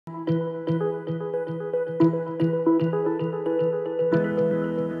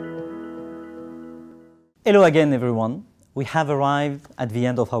Hello again, everyone. We have arrived at the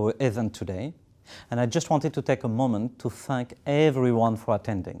end of our event today, and I just wanted to take a moment to thank everyone for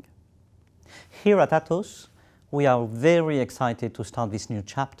attending. Here at Atos, we are very excited to start this new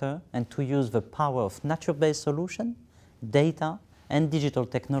chapter and to use the power of nature-based solutions, data, and digital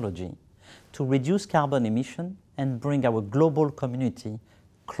technology to reduce carbon emission and bring our global community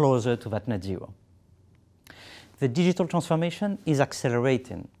closer to that net zero. The digital transformation is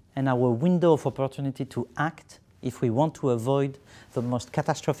accelerating, and our window of opportunity to act if we want to avoid the most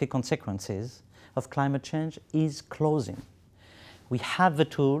catastrophic consequences of climate change is closing. We have the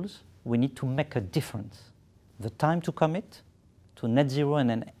tools, we need to make a difference. The time to commit to net zero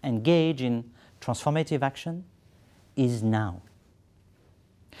and engage in transformative action is now.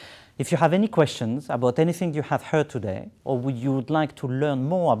 If you have any questions about anything you have heard today, or you would like to learn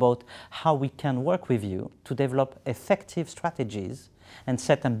more about how we can work with you to develop effective strategies and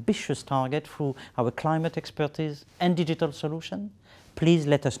set ambitious targets through our climate expertise and digital solution, please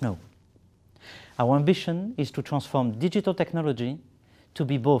let us know. Our ambition is to transform digital technology to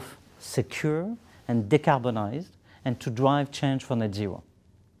be both secure and decarbonized, and to drive change for net zero.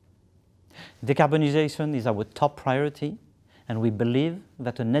 Decarbonization is our top priority, and we believe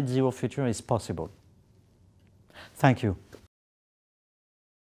that a net zero future is possible. Thank you.